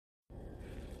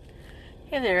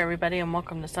Hey there, everybody, and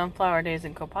welcome to Sunflower Days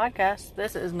and Co podcast.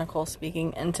 This is Nicole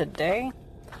speaking, and today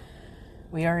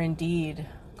we are indeed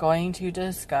going to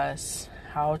discuss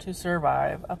how to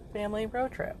survive a family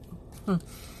road trip.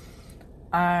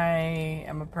 I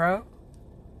am a pro.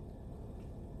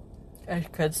 I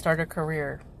could start a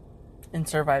career in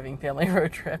surviving family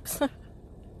road trips.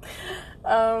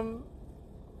 Now,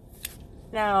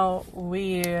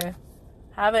 we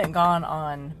haven't gone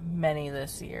on many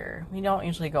this year. We don't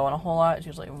usually go on a whole lot. It's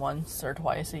usually once or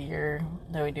twice a year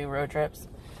that we do road trips.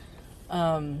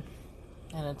 And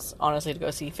it's honestly to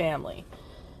go see family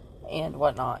and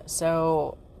whatnot.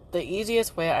 So the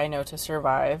easiest way I know to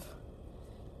survive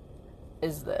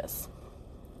is this.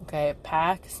 Okay,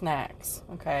 pack snacks.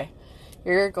 Okay,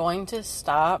 you're going to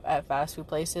stop at fast food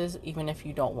places even if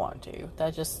you don't want to.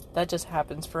 That just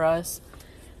happens for us.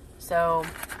 So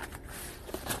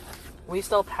we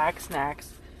still pack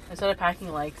snacks. Instead of packing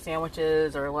like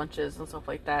sandwiches or lunches and stuff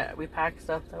like that, we pack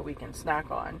stuff that we can snack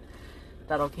on.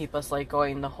 That'll keep us like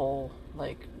going the whole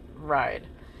like ride.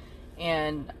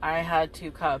 And I had to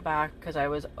cut back because I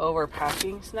was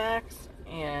overpacking snacks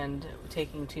and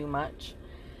taking too much.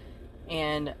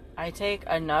 And I take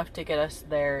enough to get us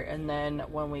there, and then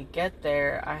when we get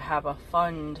there, I have a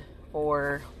fund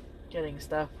for getting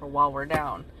stuff for while we're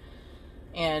down.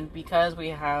 And because we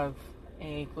have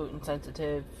a gluten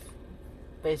sensitive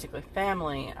basically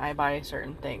family, I buy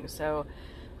certain things. So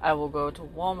I will go to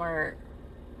Walmart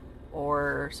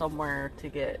or somewhere to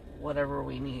get whatever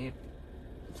we need.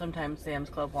 Sometimes Sam's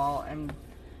Club while I'm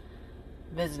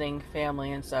visiting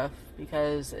family and stuff,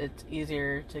 because it's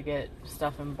easier to get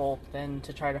stuff in bulk than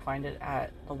to try to find it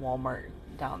at the Walmart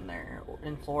down there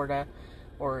in Florida,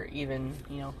 or even,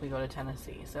 if we go to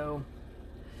Tennessee. So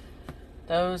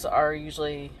those are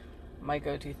usually my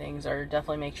go-to things. Are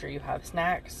definitely make sure you have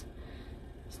snacks,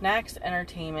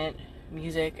 entertainment,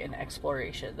 music, and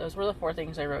exploration. Those were the 4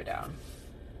 things I wrote down.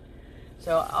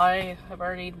 So I have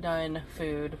already done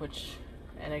food,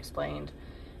 and explained,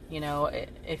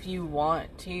 if you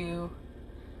want to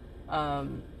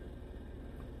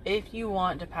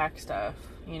pack stuff,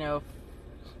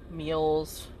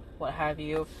 meals, what have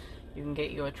you, you can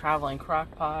get you a traveling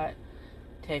crock pot,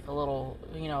 take a little,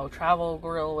 travel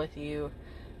grill with you.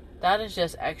 That is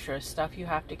just extra stuff you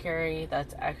have to carry.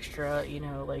 That's extra,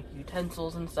 like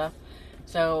utensils and stuff.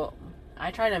 So I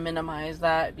try to minimize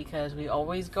that, because we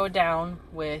always go down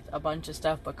with a bunch of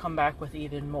stuff but come back with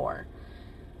even more.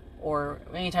 Or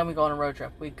anytime we go on a road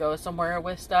trip, we go somewhere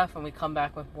with stuff and we come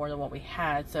back with more than what we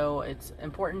had. So it's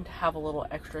important to have a little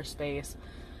extra space.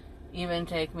 Even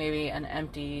take maybe an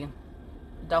empty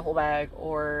duffel bag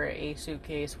or a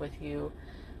suitcase with you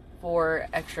for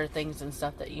extra things and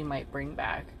stuff that you might bring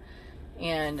back.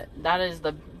 And that is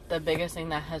the biggest thing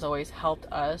that has always helped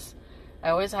us. I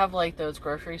always have like those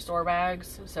grocery store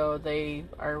bags, so they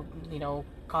are,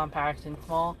 compact and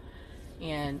small.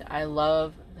 And I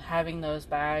love having those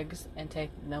bags and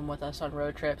taking them with us on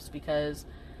road trips, because,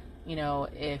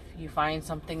 if you find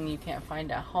something you can't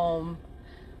find at home,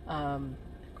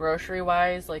 grocery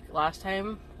wise, like last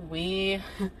time, we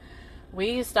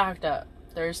stocked up.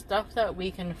 There's stuff that we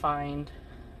can find,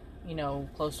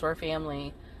 close to our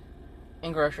family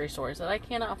in grocery stores that I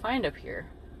cannot find up here.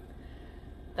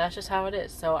 That's just how it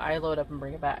is. So I load up and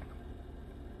bring it back.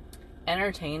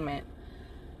 Entertainment.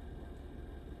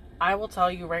 I will tell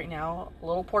you right now, a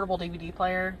little portable DVD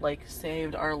player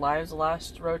saved our lives the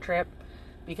last road trip,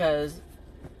 because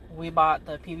we bought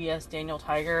the PBS Daniel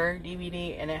Tiger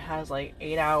DVD and it has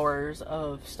 8 hours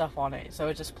of stuff on it. So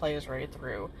it just plays right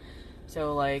through.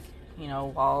 So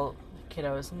while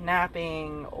kiddo's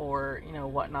napping or,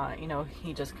 whatnot,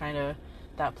 he just kind of,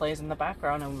 that plays in the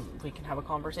background and we can have a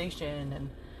conversation and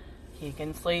he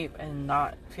can sleep and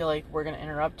not feel like we're going to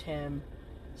interrupt him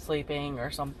sleeping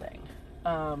or something.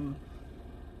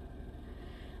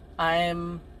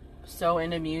 I'm so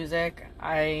into music.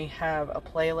 I have a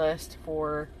playlist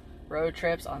for road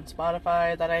trips on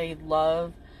Spotify that I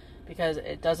love, because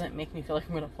it doesn't make me feel like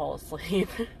I'm going to fall asleep.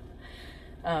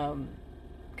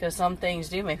 Because some things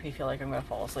do make me feel like I'm going to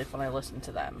fall asleep when I listen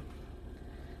to them.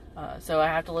 So I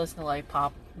have to listen to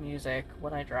pop music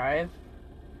when I drive.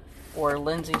 Or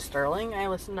Lindsay Sterling, I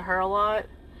listen to her a lot.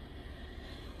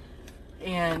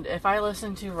 And if I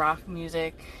listen to rock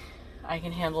music, I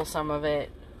can handle some of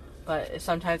it, but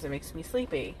sometimes it makes me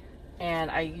sleepy.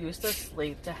 And I used to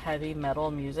sleep to heavy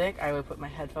metal music. I would put my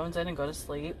headphones in and go to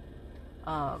sleep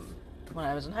when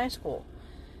I was in high school.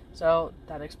 So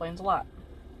that explains a lot.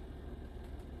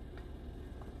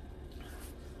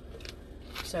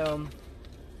 So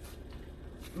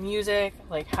music,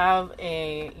 have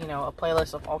a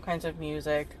playlist of all kinds of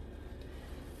music.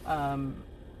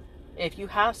 if you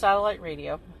have satellite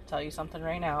radio, I'll tell you something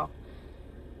right now,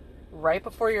 right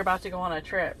before you're about to go on a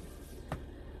trip,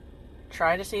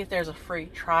 try to see if there's a free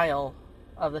trial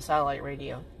of the satellite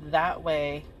radio. That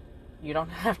way, you don't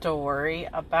have to worry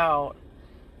about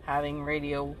having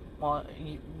radio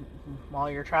while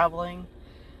you're traveling.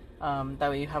 That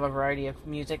way you have a variety of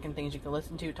music and things you can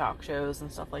listen to, talk shows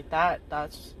and stuff like that.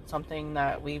 That's something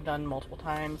that we've done multiple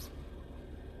times.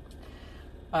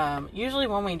 Usually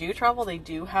when we do travel, they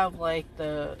do have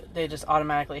they just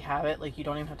automatically have it. Like, you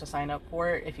don't even have to sign up for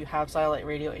it. If you have satellite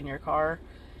radio in your car,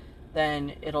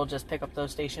 then it'll just pick up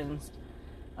those stations.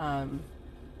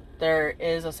 There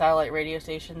is a satellite radio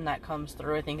station that comes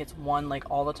through. I think it's one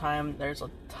like all the time. There's a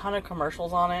ton of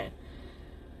commercials on it,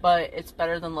 but it's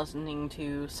better than listening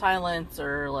to silence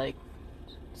or like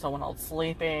someone else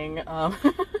sleeping.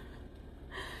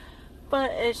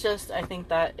 But it's just, I think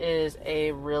that is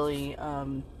a really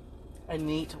a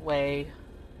neat way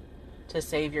to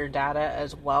save your data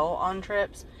as well on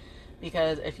trips,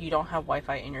 because if you don't have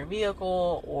Wi-Fi in your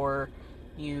vehicle, or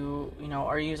you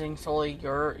are using solely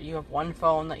you have one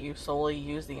phone that you solely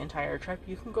use the entire trip,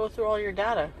 you can go through all your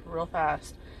data real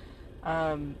fast.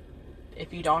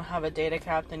 If you don't have a data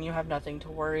cap, then you have nothing to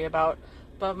worry about.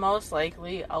 But most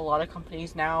likely, a lot of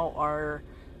companies now are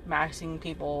maxing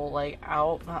people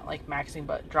out, not like maxing,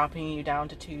 but dropping you down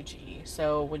to 2G.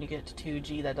 So when you get to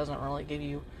 2G, that doesn't really give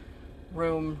you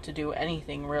room to do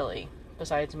anything really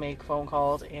besides make phone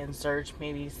calls and search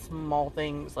maybe small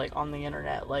things like on the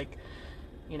internet, like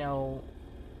you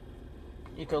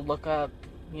could look up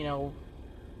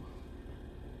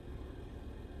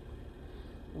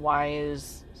why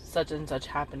is such and such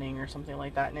happening or something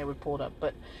like that, and it would pull it up.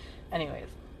 But anyways,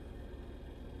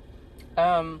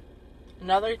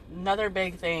 another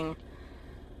big thing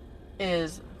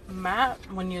is map.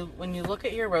 When you look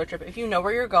at your road trip, if you know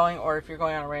where you're going, or if you're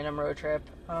going on a random road trip,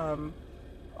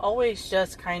 always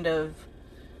just kind of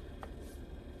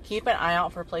keep an eye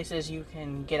out for places you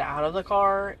can get out of the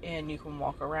car and you can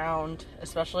walk around.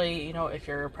 Especially, if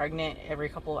you're pregnant, every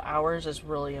couple of hours is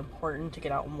really important to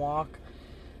get out and walk.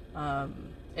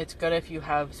 It's good if you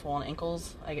have swollen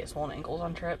ankles. I get swollen ankles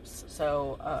on trips,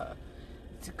 so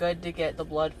it's good to get the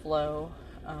blood flow.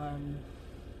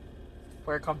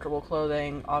 Wear comfortable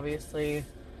clothing, obviously.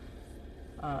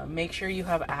 Make sure you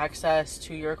have access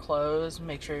to your clothes.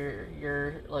 Make sure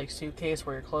your suitcase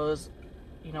where your clothes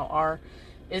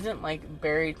isn't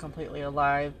buried completely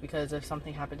alive, because if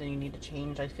something happens and you need to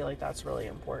change, I feel like that's really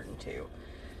important too.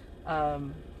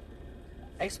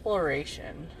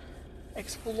 Exploration.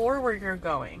 Explore where you're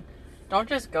going. Don't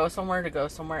just go somewhere to go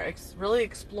somewhere. Really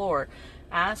explore.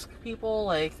 Ask people,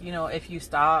 if you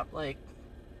stop,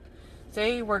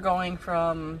 say we're going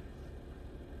from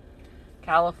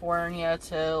California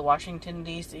to Washington,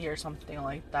 D.C. or something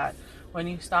like that. When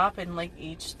you stop in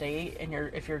each state, and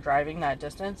if you're driving that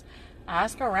distance,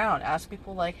 ask around. Ask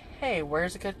people hey,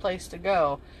 where's a good place to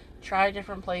go? Try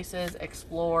different places,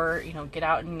 explore, get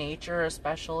out in nature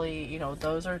especially.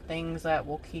 Those are things that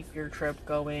will keep your trip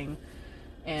going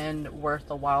and worth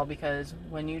the while, because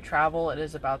when you travel, it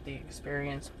is about the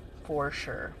experience for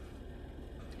sure.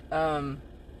 And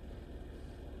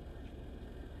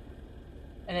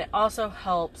it also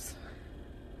helps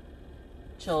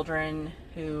children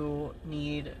who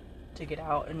need to get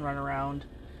out and run around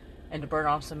and to burn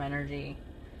off some energy,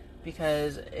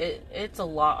 because it's a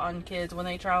lot on kids when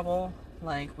they travel.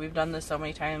 We've done this so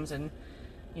many times, and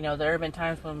there have been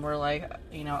times when we're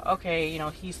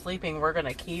okay, he's sleeping, we're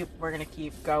gonna keep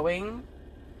going,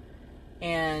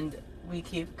 and we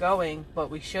keep going, but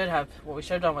what we should have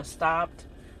done was stopped,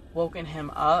 woken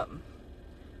him up,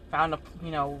 found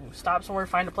stop somewhere,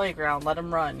 find a playground, let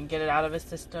him run, get it out of his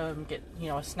system, get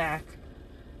a snack,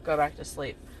 go back to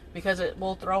sleep. Because it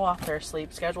will throw off their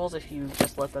sleep schedules if you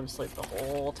just let them sleep the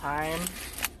whole time.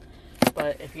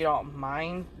 But if you don't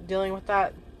mind dealing with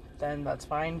that, then that's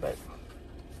fine. But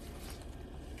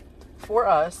for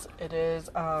us, it is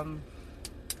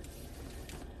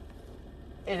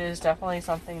definitely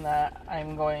something that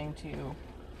I'm going to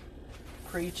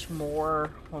preach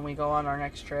more when we go on our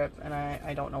next trip. And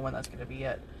I don't know when that's going to be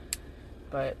yet,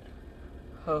 but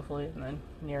hopefully in the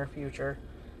near future,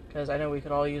 because I know we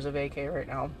could all use a vacay right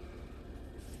now.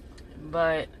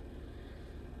 But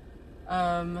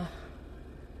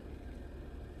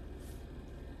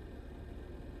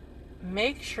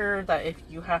make sure that if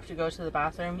you have to go to the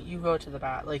bathroom, you go to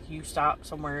the you stop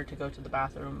somewhere to go to the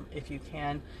bathroom if you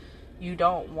can. You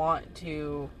don't want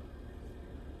to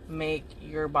make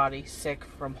your body sick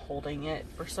from holding it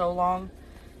for so long,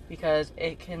 because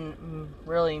it can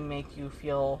really make you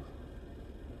feel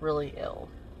really ill.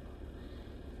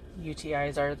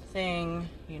 UTIs are the thing.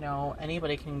 You know,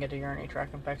 anybody can get a urinary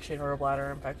tract infection or a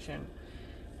bladder infection.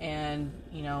 And,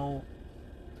 you know,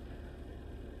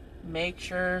 make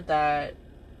sure that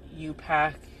you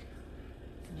pack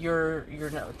your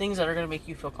things that are going to make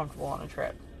you feel comfortable on a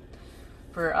trip.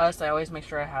 For us, I always make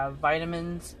sure I have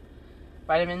vitamin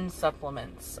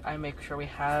supplements. I make sure we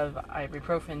have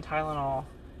ibuprofen, Tylenol,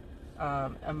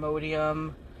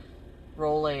 Imodium,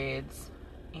 Rolaids,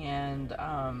 and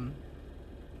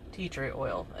tea tree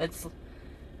oil.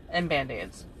 And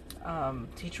Band-Aids.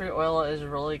 Tea tree oil is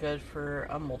really good for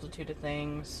a multitude of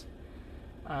things.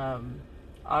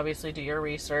 Obviously, do your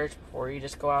research before you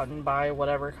just go out and buy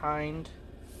whatever kind,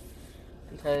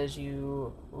 because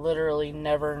you literally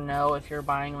never know if you're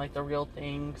buying like the real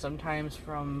thing sometimes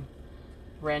from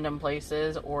random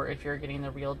places or if you're getting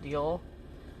the real deal.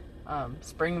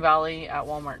 Spring Valley at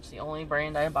Walmart's the only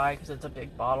brand I buy because it's a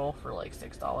big bottle for like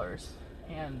 $6,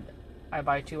 and I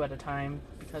buy 2 at a time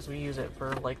because we use it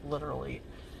for like literally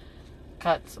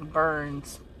cuts and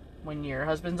burns. When your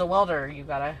husband's a welder, you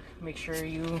gotta make sure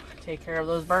you take care of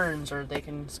those burns or they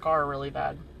can scar really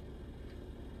bad.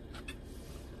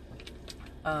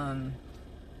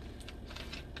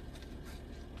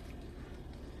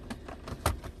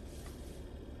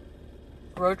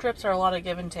 Road trips are a lot of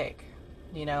give and take.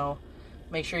 You know,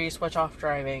 make sure you switch off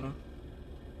driving.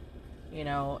 You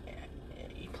know,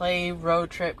 you play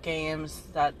road trip games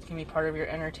that can be part of your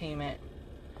entertainment.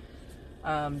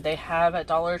 They have at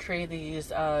Dollar Tree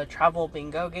these travel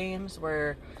bingo games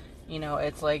where, you know,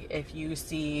 it's like if you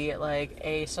see like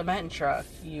a cement truck,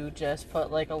 you just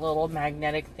put like a little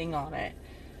magnetic thing on it.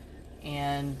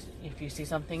 And if you see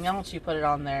something else, you put it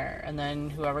on there. And then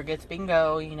whoever gets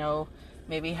bingo, you know,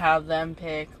 maybe have them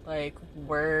pick like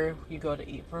where you go to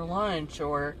eat for lunch,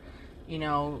 or, you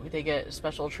know, they get a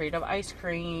special treat of ice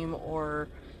cream or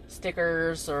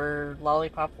stickers or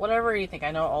lollipop, whatever you think.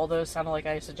 I know all those sounded like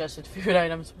I suggested food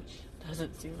items, which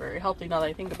doesn't seem very healthy now that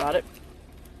I think about it.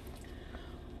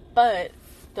 But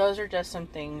those are just some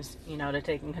things, you know, to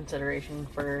take in consideration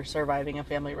for surviving a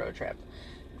family road trip.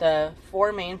 The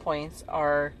 4 main points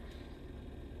are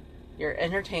your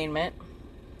entertainment,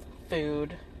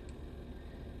 food,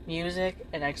 music,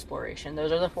 and exploration.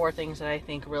 Those are the 4 things that I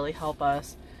think really help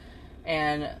us.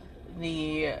 And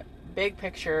the big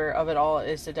picture of it all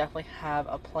is to definitely have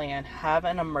a plan. Have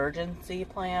an emergency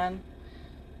plan.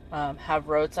 Have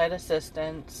roadside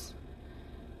assistance.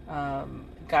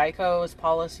 Geico's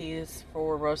policies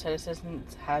for roadside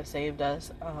assistance have saved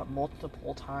us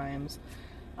multiple times.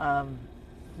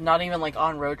 Not even like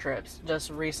on road trips. Just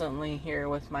recently here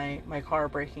with my car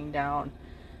breaking down,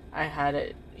 I had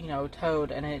it, you know,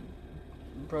 towed, and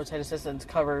roadside assistance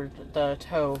covered the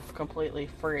tow completely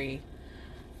free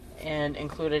and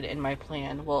included in my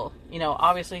plan. Well, you know,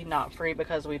 obviously not free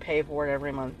because we pay for it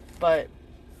every month, but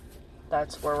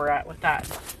that's where we're at with that.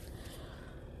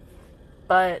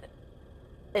 But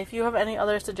if you have any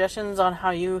other suggestions on how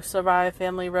you survive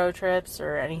family road trips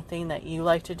or anything that you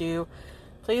like to do,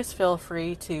 please feel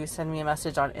free to send me a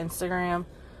message on Instagram,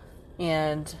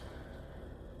 and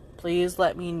please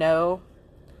let me know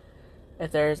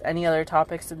if there's any other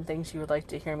topics and things you would like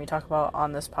to hear me talk about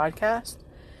on this podcast.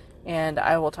 And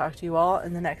I will talk to you all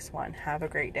in the next one. Have a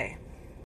great day.